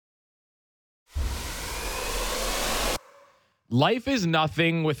Life is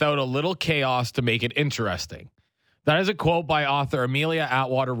nothing without a little chaos to make it interesting. That is a quote by author Amelia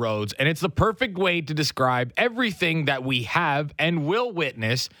Atwater Rhodes, and it's the perfect way to describe everything that we have and will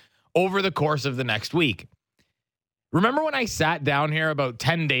witness over the course of the next week. Remember when I sat down here about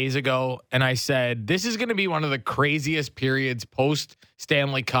 10 days ago and I said, this is going to be one of the craziest periods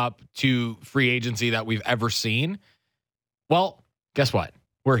post-Stanley Cup to free agency that we've ever seen? Well, guess what?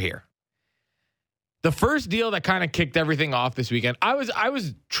 We're here. The first deal that kind of kicked everything off this weekend, I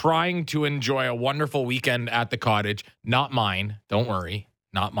was trying to enjoy a wonderful weekend at the cottage. Not mine. Don't worry.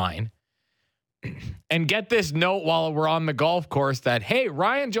 Not mine. And get this note while we're on the golf course that, hey,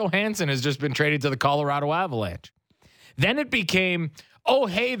 Ryan Johansson has just been traded to the Colorado Avalanche. Then it became, oh,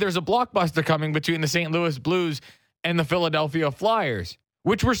 hey, there's a blockbuster coming between the St. Louis Blues and the Philadelphia Flyers,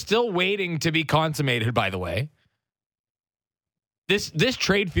 which we're still waiting to be consummated, by the way. This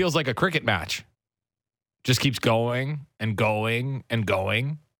trade feels like a cricket match. Just keeps going and going and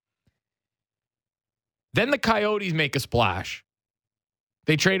going. Then the Coyotes make a splash.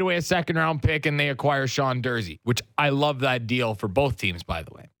 They trade away a second-round pick and they acquire Sean Durzi, which I love that deal for both teams, by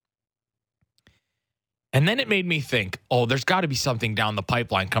the way. And then it made me think, oh, there's got to be something down the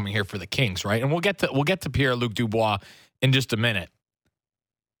pipeline coming here for the Kings, right? And we'll get to Pierre-Luc Dubois in just a minute.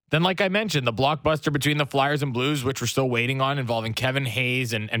 Then, like I mentioned, the blockbuster between the Flyers and Blues, which we're still waiting on, involving Kevin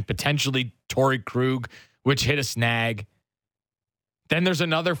Hayes and potentially Torrey Krug, which hit a snag. Then there's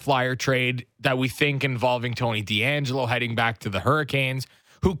another Flyer trade that we think involving Tony DeAngelo heading back to the Hurricanes,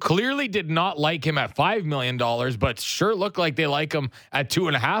 who clearly did not like him at $5 million, but sure looked like they like him at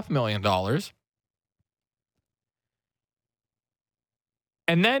 $2.5 million.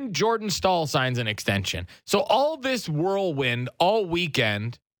 And then Jordan Staal signs an extension. So all this whirlwind all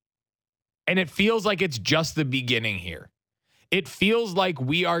weekend, and it feels like it's just the beginning here. It feels like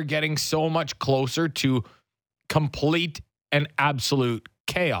we are getting so much closer to complete and absolute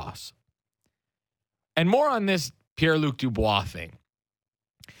chaos. And more on this Pierre-Luc Dubois thing.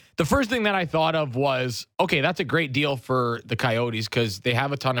 The first thing that I thought of was, okay, that's a great deal for the Coyotes because they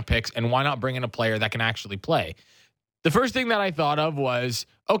have a ton of picks, and why not bring in a player that can actually play? The first thing that I thought of was,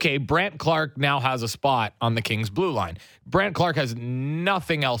 okay, Brandt Clark now has a spot on the Kings blue line. Brandt Clark has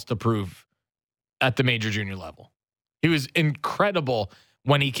nothing else to prove at the major junior level. He was incredible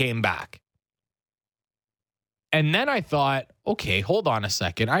when he came back. And then I thought, okay, hold on a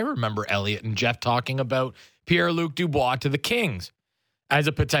second. I remember Elliot and Jeff talking about Pierre-Luc Dubois to the Kings as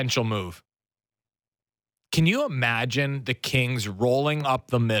a potential move. Can you imagine the Kings rolling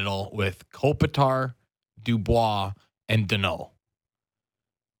up the middle with Kopitar, Dubois, and Danault?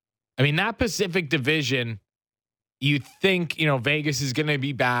 I mean, that Pacific Division, you think, Vegas is going to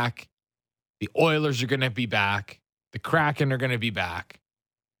be back. The Oilers are going to be back. The Kraken are going to be back.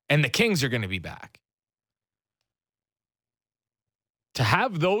 And the Kings are going to be back. To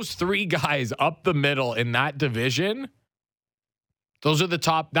have those three guys up the middle in that division, those are the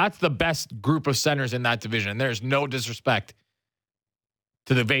top. That's the best group of centers in that division. And there's no disrespect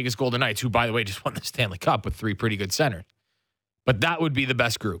to the Vegas Golden Knights, who, by the way, just won the Stanley Cup with three pretty good centers. But that would be the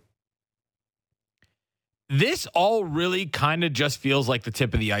best group. This all really kind of just feels like the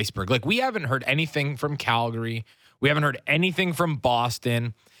tip of the iceberg. Like, we haven't heard anything from Calgary. We haven't heard anything from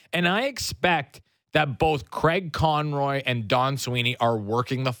Boston. And I expect that both Craig Conroy and Don Sweeney are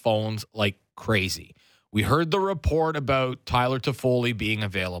working the phones like crazy. We heard the report about Tyler Toffoli being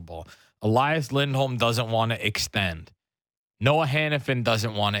available. Elias Lindholm doesn't want to extend. Noah Hannafin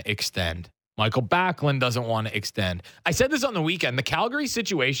doesn't want to extend. Michael Backlund doesn't want to extend. I said this on the weekend. The Calgary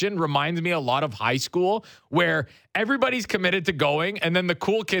situation reminds me a lot of high school, where everybody's committed to going, and then the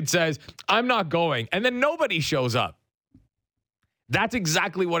cool kid says, I'm not going, and then nobody shows up. That's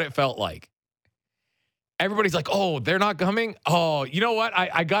exactly what it felt like. Everybody's like, oh, they're not coming? Oh, you know what?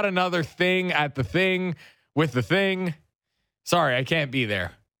 I got another thing at the thing with the thing. Sorry, I can't be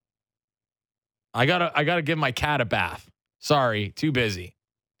there. I gotta give my cat a bath. Sorry, too busy.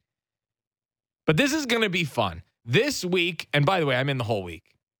 But this is going to be fun. This week, and by the way, I'm in the whole week,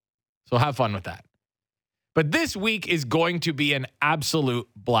 so have fun with that. But this week is going to be an absolute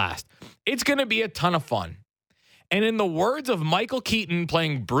blast. It's going to be a ton of fun. And in the words of Michael Keaton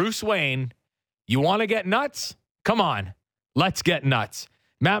playing Bruce Wayne, you want to get nuts? Come on, let's get nuts.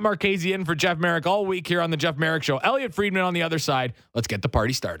 Matt Marchese in for Jeff Merrick all week here on the Jeff Merrick Show. Elliot Friedman on the other side. Let's get the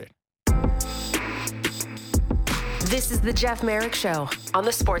party started. This is the Jeff Merrick Show on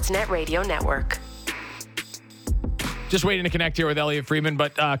the Sportsnet Radio Network. Just waiting to connect here with Elliot Friedman,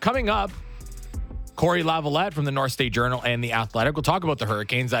 but coming up, Corey Lavalette from the North State Journal and The Athletic. We'll talk about the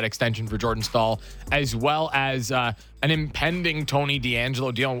Hurricanes, that extension for Jordan Staal, as well as an impending Tony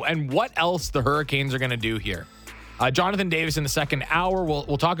DeAngelo deal, and what else the Hurricanes are going to do here. Jonathan Davis in the second hour.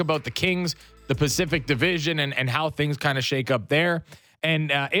 We'll talk about the Kings, the Pacific Division, and how things kind of shake up there.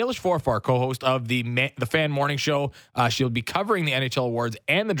 And Ailish Forfar, co-host of the Fan Morning Show, she'll be covering the NHL Awards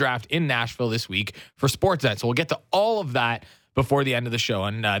and the draft in Nashville this week for Sportsnet. So we'll get to all of that before the end of the show.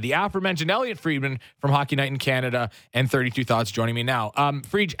 And the aforementioned Elliot Friedman from Hockey Night in Canada and 32 Thoughts joining me now.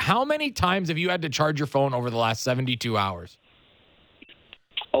 Fried, how many times have you had to charge your phone over the last 72 hours?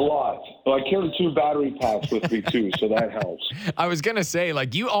 A lot. Well, I carry 2 battery packs with me, too, so that helps. I was going to say,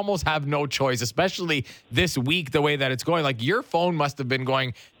 like, you almost have no choice, especially this week, the way that it's going. Like, your phone must have been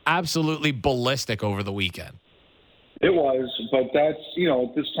going absolutely ballistic over the weekend. It was, but that's,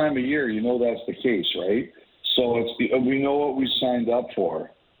 at this time of year, that's the case, right? So we know what we signed up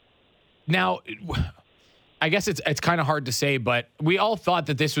for. Now, I guess it's kind of hard to say, but we all thought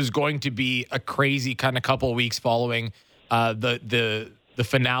that this was going to be a crazy kind of couple of weeks following the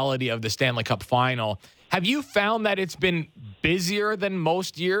finality of the Stanley Cup final. Have you found that it's been busier than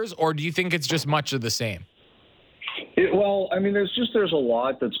most years, or do you think it's just much of the same? There's a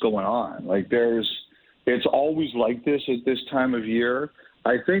lot that's going on. It's always like this at this time of year.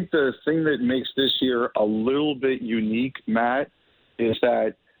 I think the thing that makes this year a little bit unique, Matt, is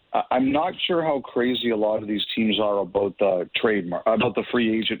that I'm not sure how crazy a lot of these teams are about the about the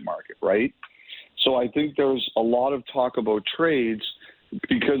free agent market, right? So I think there's a lot of talk about trades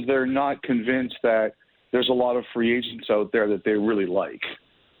because they're not convinced that there's a lot of free agents out there that they really like.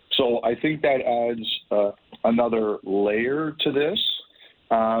 So I think that adds another layer to this.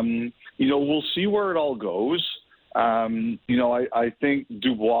 We'll see where it all goes. I think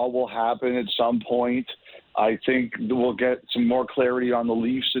Dubois will happen at some point. I think we'll get some more clarity on the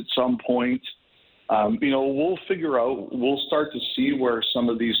Leafs at some point. We'll figure out, we'll start to see where some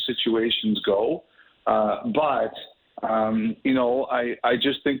of these situations go. I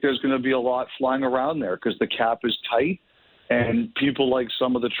just think there's going to be a lot flying around there because the cap is tight and people like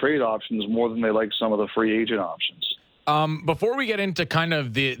some of the trade options more than they like some of the free agent options. Before we get into kind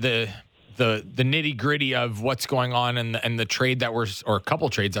of the nitty gritty of what's going on and the trade or a couple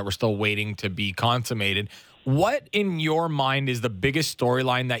trades that we're still waiting to be consummated, what in your mind is the biggest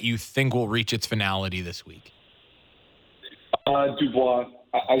storyline that you think will reach its finality this week? Dubois.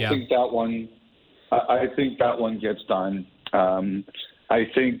 I think that one. I think that one gets done. I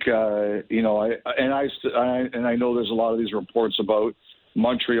think I know there's a lot of these reports about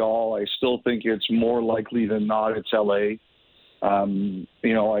Montreal. I still think it's more likely than not it's LA. At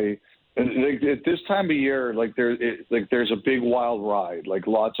this time of year, there's a big wild ride. Like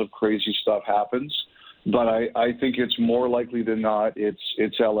lots of crazy stuff happens, but I think it's more likely than not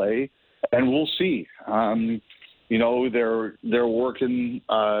it's LA, and we'll see. They're working.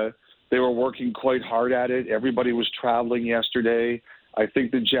 They were working quite hard at it. Everybody was traveling yesterday. I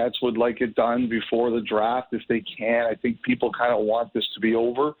think the Jets would like it done before the draft if they can. I think people kind of want this to be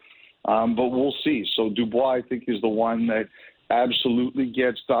over, but we'll see. So Dubois, I think, is the one that absolutely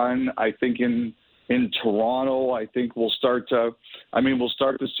gets done. I think in Toronto, I think we'll start to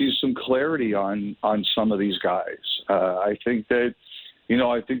see some clarity on some of these guys. I think that,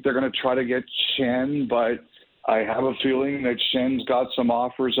 I think they're going to try to get Shen, but I have a feeling that Shen's got some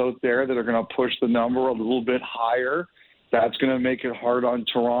offers out there that are going to push the number a little bit higher. That's going to make it hard on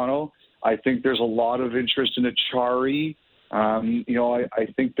Toronto. I think there's a lot of interest in Achari. I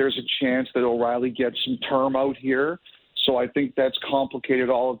think there's a chance that O'Reilly gets some term out here. So I think that's complicated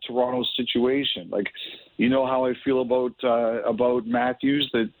all of Toronto's situation. How I feel about Matthews,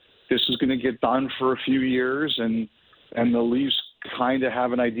 that this is going to get done for a few years, and the Leafs kind of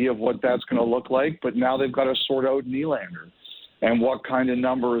have an idea of what that's going to look like. But now they've got to sort out Nylander and what kind of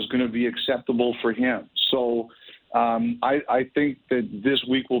number is going to be acceptable for him. So I think that this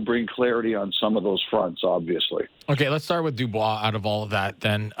week will bring clarity on some of those fronts, obviously. Okay, let's start with Dubois out of all of that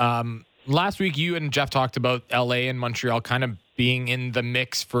then. Last week, you and Jeff talked about LA and Montreal kind of being in the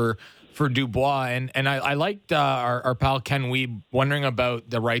mix for Dubois. And I liked our pal Ken Weeb wondering about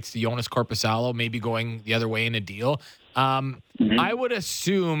the rights to Jonas Korpisalo maybe going the other way in a deal. I would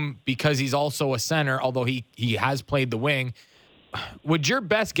assume, because he's also a center, although he has played the wing, would your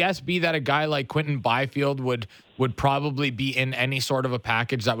best guess be that a guy like Quinton Byfield would probably be in any sort of a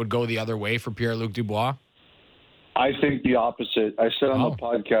package that would go the other way for Pierre-Luc Dubois? I think the opposite. I said on the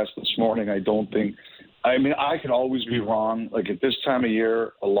podcast this morning, I can always be wrong. At this time of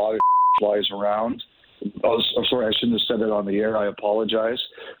year, a lot of flies around. Oh, sorry, I shouldn't have said it on the air. I apologize.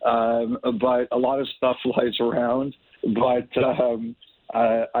 But a lot of stuff flies around. But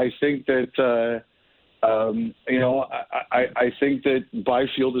I think that, I think that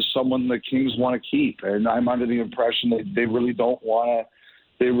Byfield is someone the Kings want to keep. And I'm under the impression that they really don't want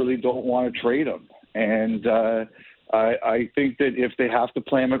to trade him. And I think that if they have to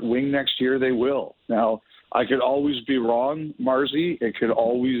play him at wing next year, they will. Now, I could always be wrong, Marzi.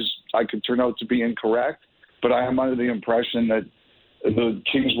 I could turn out to be incorrect, but I am under the impression that the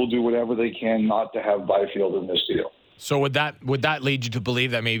Kings will do whatever they can not to have Byfield in this deal. So would that lead you to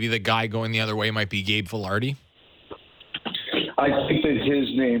believe that maybe the guy going the other way might be Gabe Vilardi? I think that his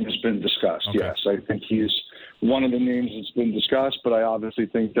name has been discussed, okay. Yes. I think he's one of the names that's been discussed, but I obviously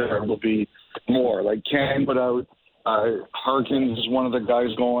think there will be more. Like Ken put out, Harkins is one of the guys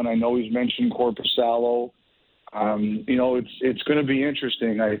going. I know he's mentioned Korpisalo. It's going to be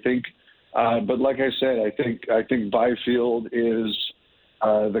interesting, I think. But like I said, I think Byfield is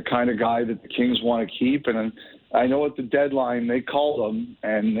the kind of guy that the Kings want to keep. And I know at the deadline they called him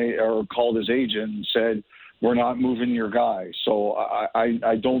or called his agent and said, we're not moving your guy. So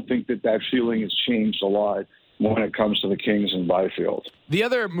I don't think that feeling has changed a lot when it comes to the Kings and Byfield. The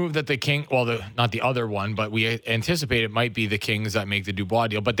other move that the King, not the other one, but we anticipate it might be the Kings that make the Dubois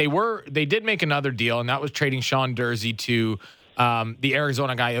deal. But they did make another deal, and that was trading Sean Durzi to the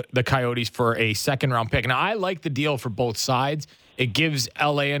Arizona guy, the Coyotes, for a second-round pick. Now, I like the deal for both sides. It gives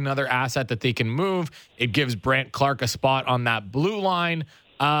LA another asset that they can move. It gives Brandt Clarke a spot on that blue line.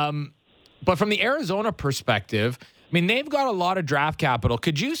 But from the Arizona perspective, I mean, they've got a lot of draft capital.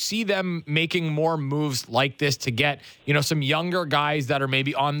 Could you see them making more moves like this to get, some younger guys that are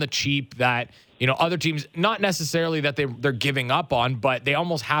maybe on the cheap that, other teams, not necessarily that they're giving up on, but they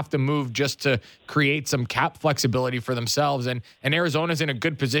almost have to move just to create some cap flexibility for themselves. And Arizona's in a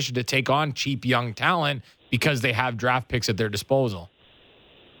good position to take on cheap young talent because they have draft picks at their disposal.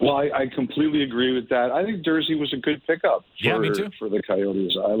 Well, I completely agree with that. I think Durzi was a good pickup me too. For the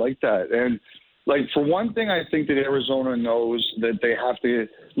Coyotes. I like that. And, for one thing, I think that Arizona knows that they have to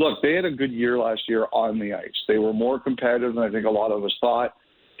 – look, they had a good year last year on the ice. They were more competitive than I think a lot of us thought.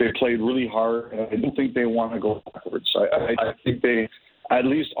 They played really hard. I don't think they want to go backwards. I think they – at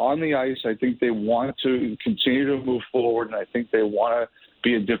least on the ice, I think they want to continue to move forward, and I think they want to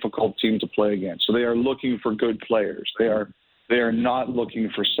be a difficult team to play against. So they are looking for good players. They are not looking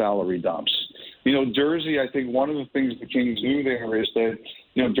for salary dumps. Durzi, I think one of the things the Kings knew there is that,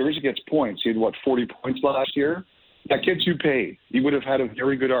 Durzi gets points. He had, 40 points last year? That gets you paid. He would have had a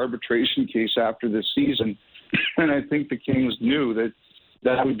very good arbitration case after this season. And I think the Kings knew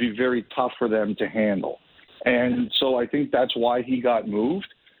that would be very tough for them to handle. And so I think that's why he got moved.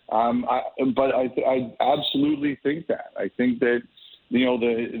 But I absolutely think that. I think that,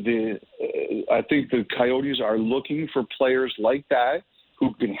 I think the Coyotes are looking for players like that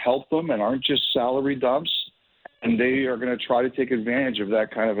who can help them and aren't just salary dumps, and they are going to try to take advantage of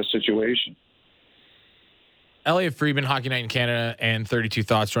that kind of a situation. Elliot Friedman, Hockey Night in Canada, and 32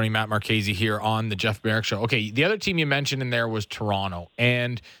 Thoughts, joining Matt Marchese here on the Jeff Merrick Show. Okay, the other team you mentioned in there was Toronto,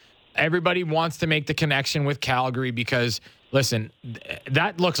 and everybody wants to make the connection with Calgary because, listen,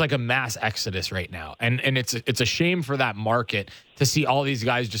 that looks like a mass exodus right now, and it's a shame for that market to see all these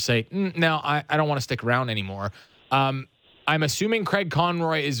guys just say, no, I don't want to stick around anymore. I'm assuming Craig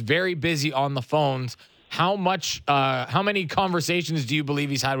Conroy is very busy on the phones. How many conversations do you believe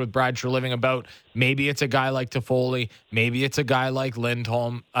he's had with Brad Treliving about maybe it's a guy like Toffoli, maybe it's a guy like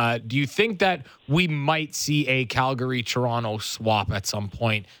Lindholm? Do you think that we might see a Calgary-Toronto swap at some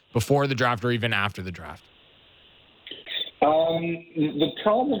point before the draft or even after the draft? The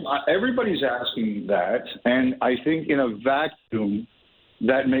problem, everybody's asking that, and I think in a vacuum,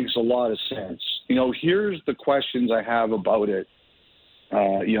 that makes a lot of sense. Here's the questions I have about it,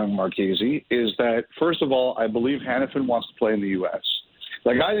 young Marchese, is that, first of all, I believe Hanifin wants to play in the U.S.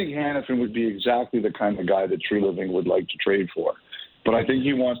 I think Hanifin would be exactly the kind of guy that Treliving would like to trade for. But I think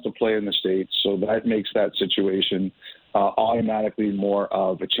he wants to play in the States, so that makes that situation automatically more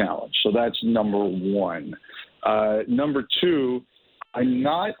of a challenge. So that's number one. Number two, I'm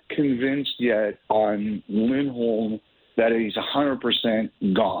not convinced yet on Lindholm that he's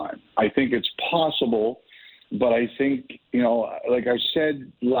 100% gone. I think it's possible, but I think, like I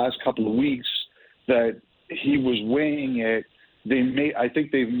said last couple of weeks, that he was weighing it. I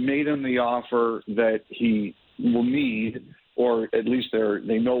think they've made him the offer that he will need, or at least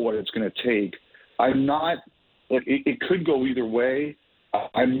they know what it's going to take. I'm not, it could go either way.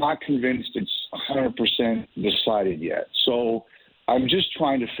 I'm not convinced it's 100% decided yet. So I'm just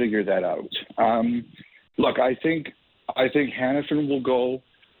trying to figure that out. Look, I think Hanifin will go.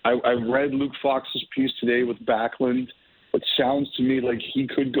 I read Luke Fox's piece today with Backlund. It sounds to me like he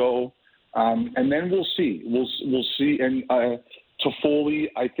could go. And then we'll see. We'll see. And Toffoli,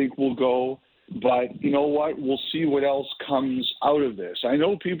 I think, will go. But you know what? We'll see what else comes out of this. I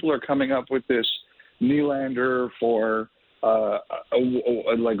know people are coming up with this Nylander for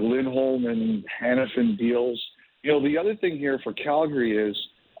like Lindholm and Hanifin deals. the other thing here for Calgary is,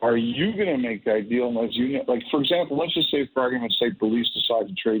 are you going to make that deal unless you know, like, for example, let's just say, for argument's sake, the Leafs decide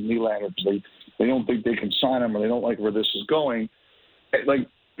to trade Nylander because they don't think they can sign him or they don't like where this is going. Like,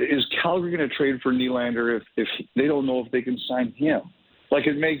 is Calgary going to trade for Nylander if they don't know if they can sign him? Like,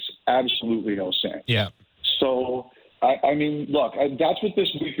 it makes absolutely no sense. Yeah. So, I mean, look, that's what this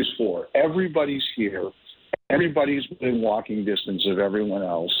week is for. Everybody's here. Everybody's within walking distance of everyone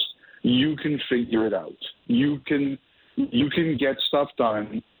else. You can figure it out. You can get stuff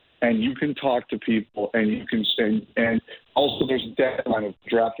done, and you can talk to people, and you can send. And also, there's a deadline of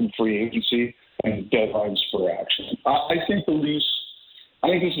draft and free agency and deadlines for action. I think the Leafs. I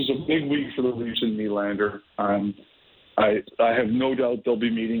think this is a big week for the Leafs and Nylander. I have no doubt they'll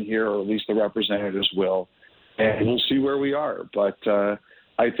be meeting here, or at least the representatives will, and we'll see where we are. But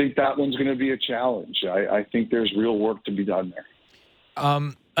I think that one's going to be a challenge. I think there's real work to be done there.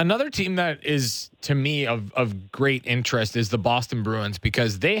 Another team that is, to me, of great interest is the Boston Bruins,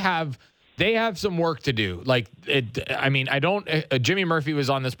 because they have some work to do. Like, Jimmy Murphy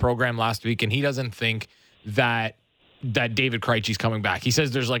was on this program last week, and he doesn't think that David Krejci's coming back. He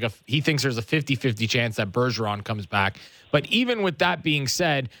says he thinks there's a 50-50 chance that Bergeron comes back. But even with that being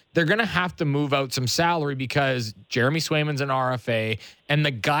said, they're going to have to move out some salary because Jeremy Swayman's an RFA, and the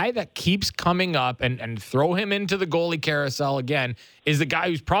guy that keeps coming up and throw him into the goalie carousel again is the guy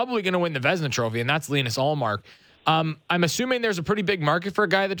who's probably going to win the Vezina Trophy, and that's Linus Ullmark. I'm assuming there's a pretty big market for a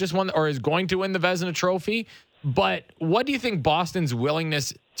guy that just won or is going to win the Vezina Trophy. But what do you think Boston's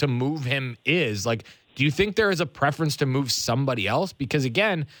willingness to move him is? Like, do you think there is a preference to move somebody else? Because,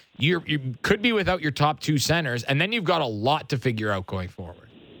 again, you could be without your top two centers, and then you've got a lot to figure out going forward.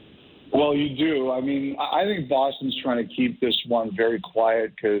 Well, you do. I mean, I think Boston's trying to keep this one very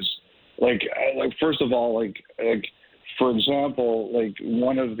quiet because, like first of all, for example,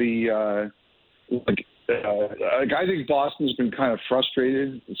 one of the I think Boston's been kind of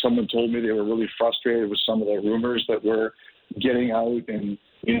frustrated. Someone told me they were really frustrated with some of the rumors that were getting out, and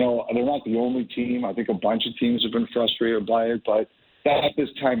they're not the only team. I think a bunch of teams have been frustrated by it, but at this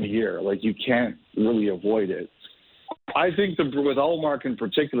time of year, you can't really avoid it. I think with Ullmark in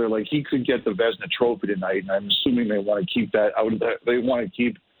particular, he could get the Vezina Trophy tonight, and I'm assuming they want to keep that out of that. They want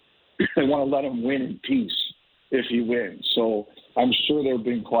to let him win in peace if he wins. So I'm sure they're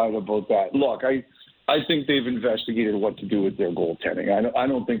being quiet about that. Look, I think they've investigated what to do with their goaltending. I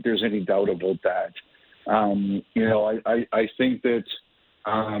don't think there's any doubt about that. I think that.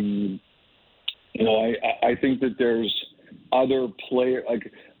 I think that there's other players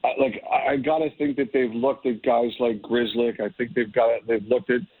I gotta think that they've looked at guys like Grzelcyk. I think they've looked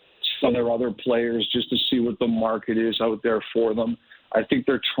at some of their other players just to see what the market is out there for them. I think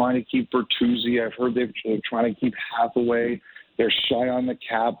they're trying to keep Bertuzzi. I've heard they're trying to keep Hathaway. They're shy on the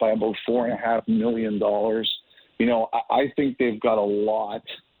cap by about $4.5 million. I think they've got a lot.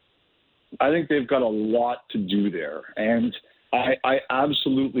 I think they've got a lot to do there, and I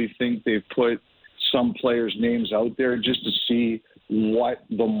absolutely think they've put some players' names out there just to see what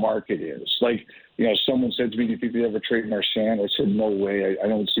the market is. Someone said to me, do you think they ever trade Marchese? I said, no way. I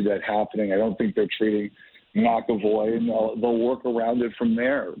don't see that happening. I don't think they're trading McAvoy, and they'll work around it from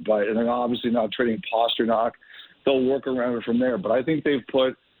there. And they're obviously not trading Pasternak. They'll work around it from there. But I think they've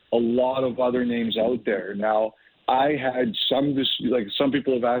put a lot of other names out there. Now, I had some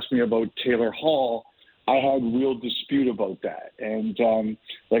people have asked me about Taylor Hall. I had real dispute about that. And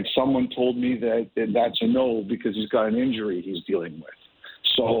someone told me that that's a no because he's got an injury he's dealing with.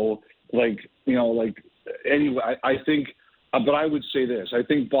 So, anyway, I think, but I would say this. I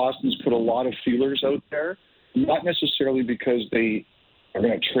think Boston's put a lot of feelers out there, not necessarily because they are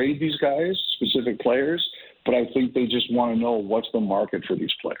going to trade these guys, specific players, but I think they just want to know what's the market for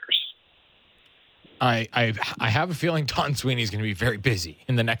these players. I have a feeling Don Sweeney is going to be very busy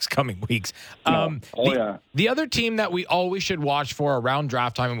in the next coming weeks. The other team that we always should watch for around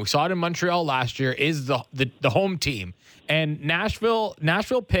draft time, and we saw it in Montreal last year, is the home team. And Nashville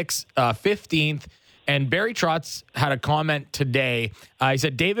picks 15th. And Barry Trotz had a comment today. He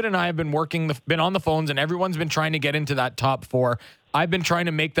said, David and I have been on the phones, and everyone's been trying to get into that top four. I've been trying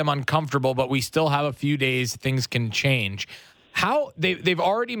to make them uncomfortable, but we still have a few days. Things can change. How they've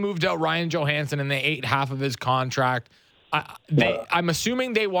already moved out Ryan Johansson, and they ate half of his contract. I'm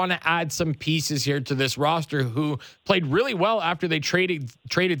assuming they want to add some pieces here to this roster who played really well after they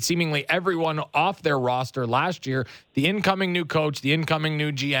traded seemingly everyone off their roster last year. The incoming new coach, the incoming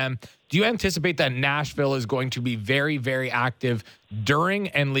new GM. Do you anticipate that Nashville is going to be very, very active during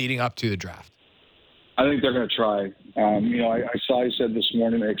and leading up to the draft? I think they're going to try. I saw you said this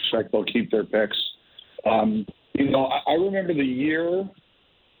morning they expect they'll keep their picks. I remember the year.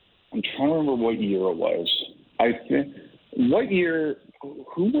 I'm trying to remember what year it was. I think what year?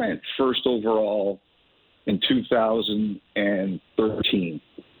 Who went first overall in 2013?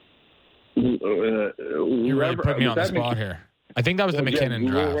 You're really putting me on the spot here. I think that was the McKinnon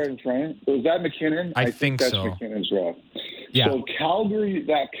draft. Right in front. Was that McKinnon? I think that's so. McKinnon's draft. Yeah. So Calgary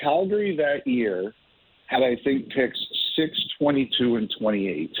that year had, I think, picks 6, 22, and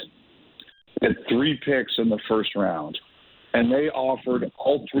 28. Had 3 picks in the first round. And they offered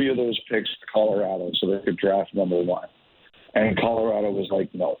all 3 of those picks to Colorado so they could draft number 1. And Colorado was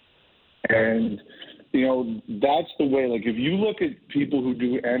like, no. And, you know, that's the way. Like, if you look at people who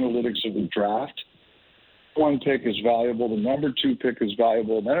do analytics of the draft, 1 pick is valuable, the number 2 pick is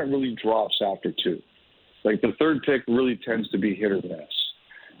valuable, and then it really drops after 2. Like, the 3rd pick really tends to be hit or miss.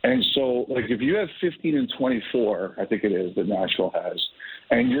 And so, like, if you have 15 and 24, I think it is, that Nashville has,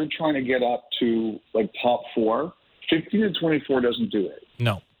 and you're trying to get up to, like, top 4, 15 and 24 doesn't do it.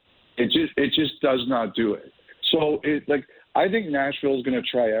 No. It just does not do it. So, I think Nashville is going to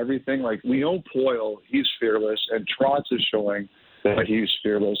try everything. Like, we know Poyle, he's fearless, and Trotz is showing that he's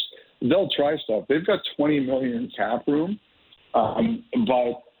fearless. They'll try stuff. They've got $20 million in cap room.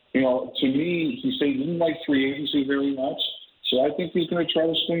 But, you know, to me, he said he didn't like free agency very much. So I think he's going to try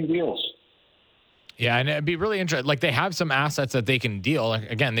to swing deals. Yeah, and it'd be really interesting. Like, they have some assets that they can deal.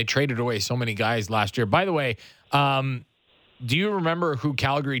 Like, again, they traded away so many guys last year. By the way, do you remember who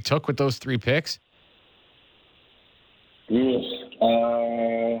Calgary took with those 3 picks? Yes.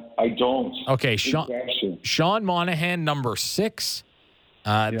 I don't. Okay, Sean Monahan, number 6.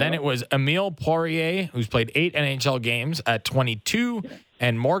 Then it was Emile Poirier, who's played 8 NHL games at 22,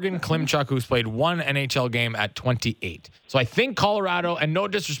 and Morgan Klimchuk, who's played 1 NHL game at 28. So I think Colorado, and no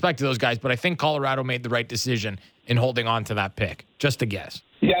disrespect to those guys, but I think Colorado made the right decision in holding on to that pick. Just a guess.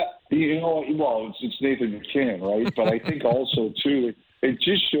 Yeah, you know, well, it's Nathan McKinnon, right? But I think also, too, it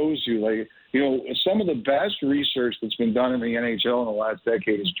just shows you, like, you know, some of the best research that's been done in the NHL in the last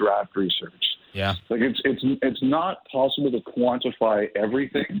decade is draft research. Yeah. Like, it's not possible to quantify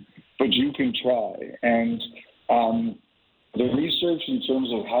everything, but you can try. And the research in terms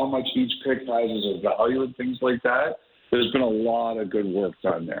of how much each pick has as a value and things like that, there's been a lot of good work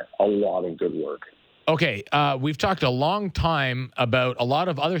done there. A lot of good work. Okay, we've talked a long time about a lot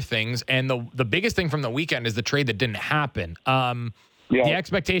of other things, and the biggest thing from the weekend is the trade that didn't happen. The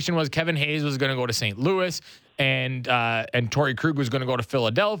expectation was Kevin Hayes was going to go to St. Louis, and Torrey Krug was going to go to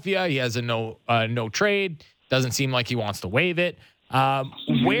Philadelphia. He has a no trade. Doesn't seem like he wants to waive it.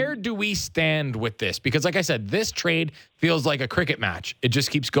 Where do we stand with this? Because, like I said, this trade feels like a cricket match. It just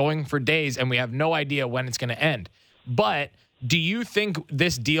keeps going for days, and we have no idea when it's going to end. But do you think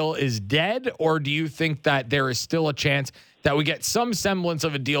this deal is dead, or do you think that there is still a chance that we get some semblance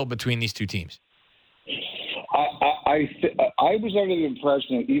of a deal between these two teams? I was under the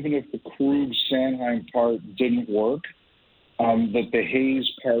impression that even if the Krug-Sanheim part didn't work, that the Hayes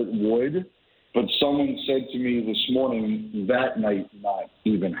part would. But someone said to me this morning that might not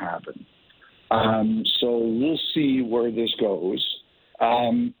even happen. So we'll see where this goes.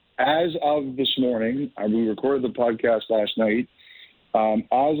 As of this morning, we recorded the podcast last night.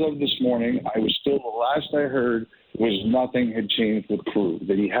 As of this morning, the last I heard was nothing had changed with Krug,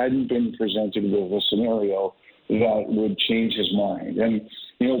 that he hadn't been presented with a scenario that would change his mind. And,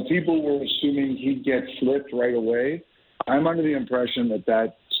 you know, people were assuming he'd get flipped right away. I'm under the impression that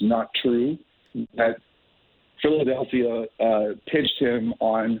that's not true, that Philadelphia pitched him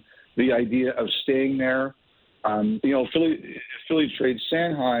on the idea of staying there. You know, Philly trades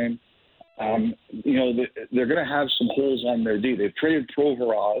Sanheim. You know, they're going to have some holes on their D. They've traded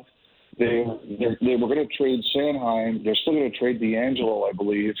Provorov. They were going to trade Sanheim. They're still going to trade DeAngelo, I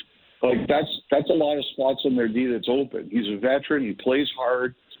believe. Like, that's a lot of spots on their D that's open. He's a veteran. He plays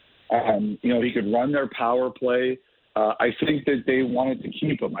hard. You know, he could run their power play. I think that they wanted to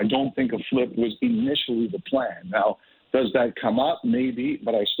keep him. I don't think a flip was initially the plan. Now, does that come up? Maybe,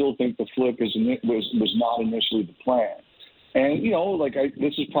 but I still think the flip was not initially the plan. And, you know, like,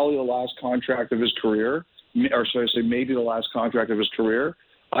 this is probably the last contract of his career, or should I say maybe the last contract of his career.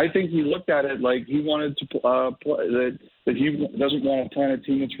 I think he looked at it like he wanted to play, that he doesn't want to plan a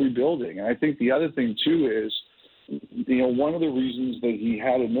team that's rebuilding. And I think the other thing, too, is, you know, one of the reasons that he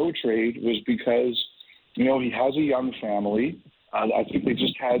had a no trade was because, you know, he has a young family. I think they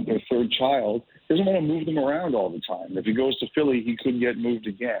just had their 3rd child. He doesn't want to move them around all the time. If he goes to Philly, he could get moved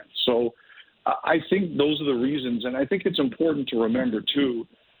again. So I think those are the reasons. And I think it's important to remember, too,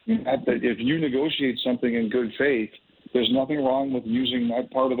 that if you negotiate something in good faith, there's nothing wrong with using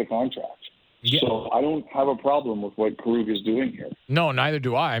that part of the contract. Yeah. So I don't have a problem with what Krug is doing here. No, neither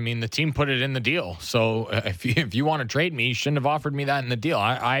do I. I mean, the team put it in the deal. So if you want to trade me, you shouldn't have offered me that in the deal.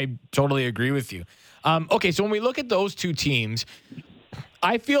 I totally agree with you. Okay, so when we look at those two teams,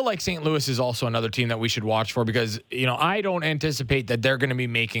 I feel like St. Louis is also another team that we should watch for because, I don't anticipate that they're going to be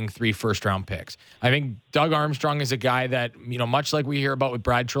making 3 first-round picks. I think Doug Armstrong is a guy that, much like we hear about with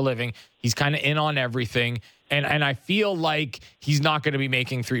Brad Treliving, he's kind of in on everything. And I feel like he's not going to be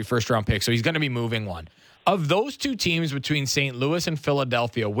making 3 first-round picks, so he's going to be moving one. Of those two teams between St. Louis and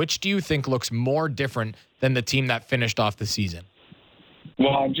Philadelphia, which do you think looks more different than the team that finished off the season?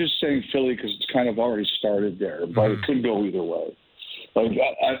 Well, I'm just saying Philly because it's kind of already started there, but it could go either way. Like,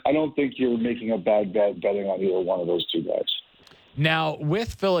 I don't think you're making a bad bet betting on either one of those two guys. Now,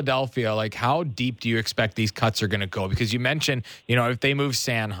 with Philadelphia, how deep do you expect these cuts are going to go? Because you mentioned, if they move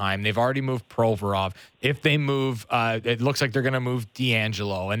Sanheim, they've already moved Provorov. If they move, it looks like they're going to move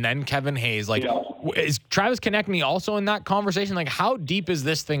D'Angelo and then Kevin Hayes. Is Travis Konechny also in that conversation? How deep is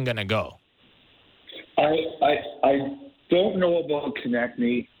this thing going to go? I don't know about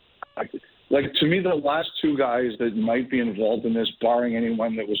Konechny. To me, the last two guys that might be involved in this, barring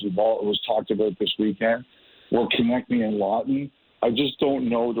anyone that was talked about this weekend, were Konechny and Lawton. I just don't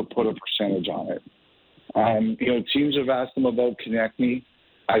know to put a percentage on it. Teams have asked them about Konechny.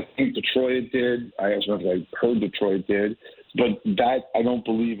 I think Detroit did. I heard Detroit did. But that I don't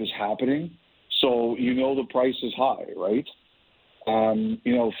believe is happening. So, the price is high, right?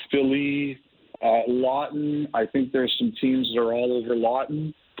 Philly, Lawton, I think there's some teams that are all over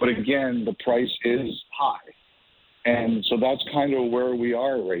Lawton. But again, the price is high. And so that's kind of where we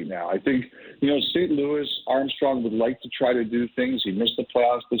are right now. I think, St. Louis, Armstrong would like to try to do things. He missed the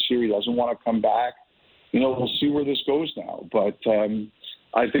playoffs this year. He doesn't want to come back. We'll see where this goes now. But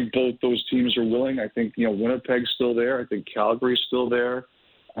I think both those teams are willing. I think, Winnipeg's still there. I think Calgary's still there.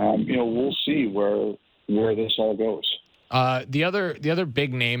 We'll see where this all goes. The other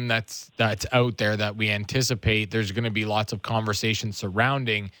big name that's out there that we anticipate there's going to be lots of conversation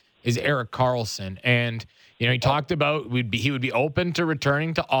surrounding is Erik Karlsson. And, he talked about he would be open to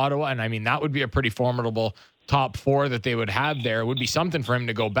returning to Ottawa. And, that would be a pretty formidable top 4 that they would have there. It would be something for him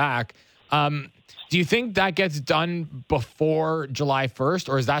to go back. Do you think that gets done before July 1st,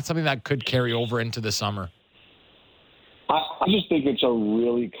 or is that something that could carry over into the summer? I just think it's a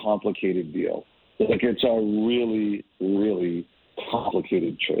really complicated deal. It's a really, really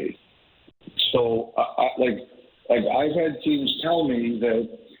complicated trade. So, I've had teams tell me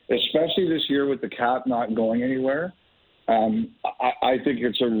that, especially this year with the cap not going anywhere, I think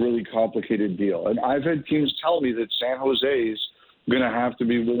it's a really complicated deal. And I've had teams tell me that San Jose is going to have to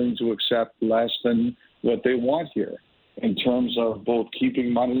be willing to accept less than what they want here in terms of both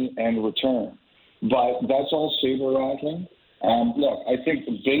keeping money and return. But that's all saber-rattling. Look, I think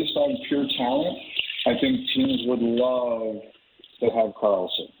based on pure talent, I think teams would love to have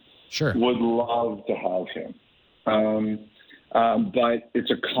Karlsson. Sure. Would love to have him. But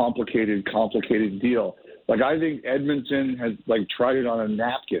it's a complicated I think Edmonton has tried it on a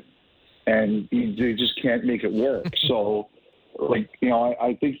napkin, and they just can't make it work. So,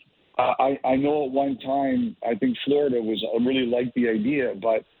 I think I know at one time I think Florida really liked the idea,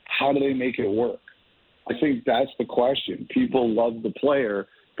 but how do they make it work? I think that's the question. People love the player,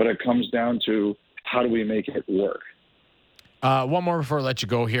 but it comes down to how do we make it work? One more before I let you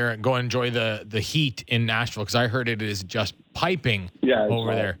go here. Go enjoy the heat in Nashville because I heard it is just piping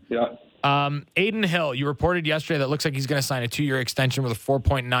over there. Yeah. Aiden Hill, you reported yesterday that looks like he's going to sign a 2-year extension with a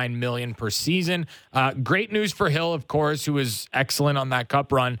 $4.9 million per season. Great news for Hill, of course, who was excellent on that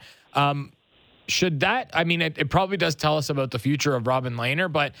cup run. Should that, it probably does tell us about the future of Robin Lehner,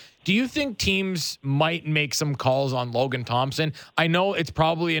 but do you think teams might make some calls on Logan Thompson? I know it's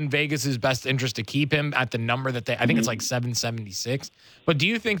probably in Vegas's best interest to keep him at the number that I think it's like 776, but do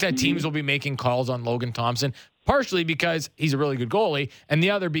you think that teams will be making calls on Logan Thompson? Partially because he's a really good goalie, and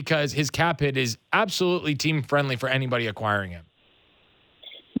the other because his cap hit is absolutely team friendly for anybody acquiring him.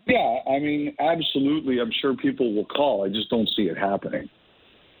 Yeah, absolutely. I'm sure people will call. I just don't see it happening.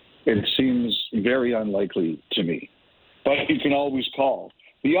 It seems very unlikely to me. But you can always call.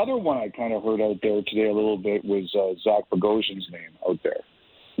 The other one I kind of heard out there today a little bit was Zach Bogosian's name out there.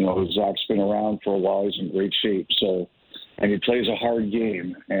 Zach's been around for a while. He's in great shape. And he plays a hard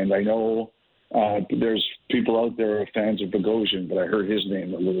game. And I know there's people out there who are fans of Bogosian, but I heard his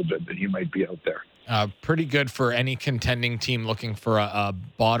name a little bit, that he might be out there. Pretty good for any contending team looking for a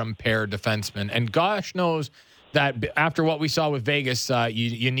bottom pair defenseman. And gosh knows that after what we saw with Vegas,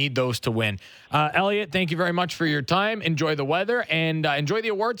 you need those to win. Elliot, thank you very much for your time. Enjoy the weather and enjoy the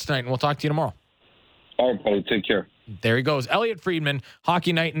awards tonight, and we'll talk to you tomorrow. All right, buddy. Take care. There he goes. Elliot Friedman,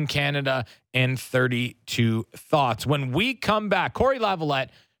 Hockey Night in Canada, and 32 Thoughts. When we come back, Corey Lavalette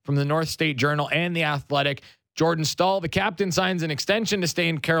from the North State Journal and The Athletic Jordan Staal, the captain, signs an extension to stay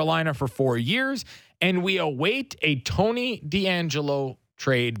in Carolina for 4 years, and we await a Tony DeAngelo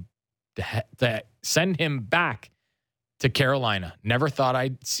trade to send him back to Carolina. Never thought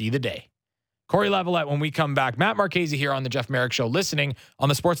I'd see the day. Corey Lavalette when we come back. Matt Marchese here on the Jeff Merrick Show, listening on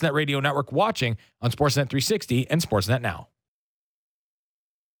the Sportsnet Radio Network, watching on Sportsnet 360 and Sportsnet Now.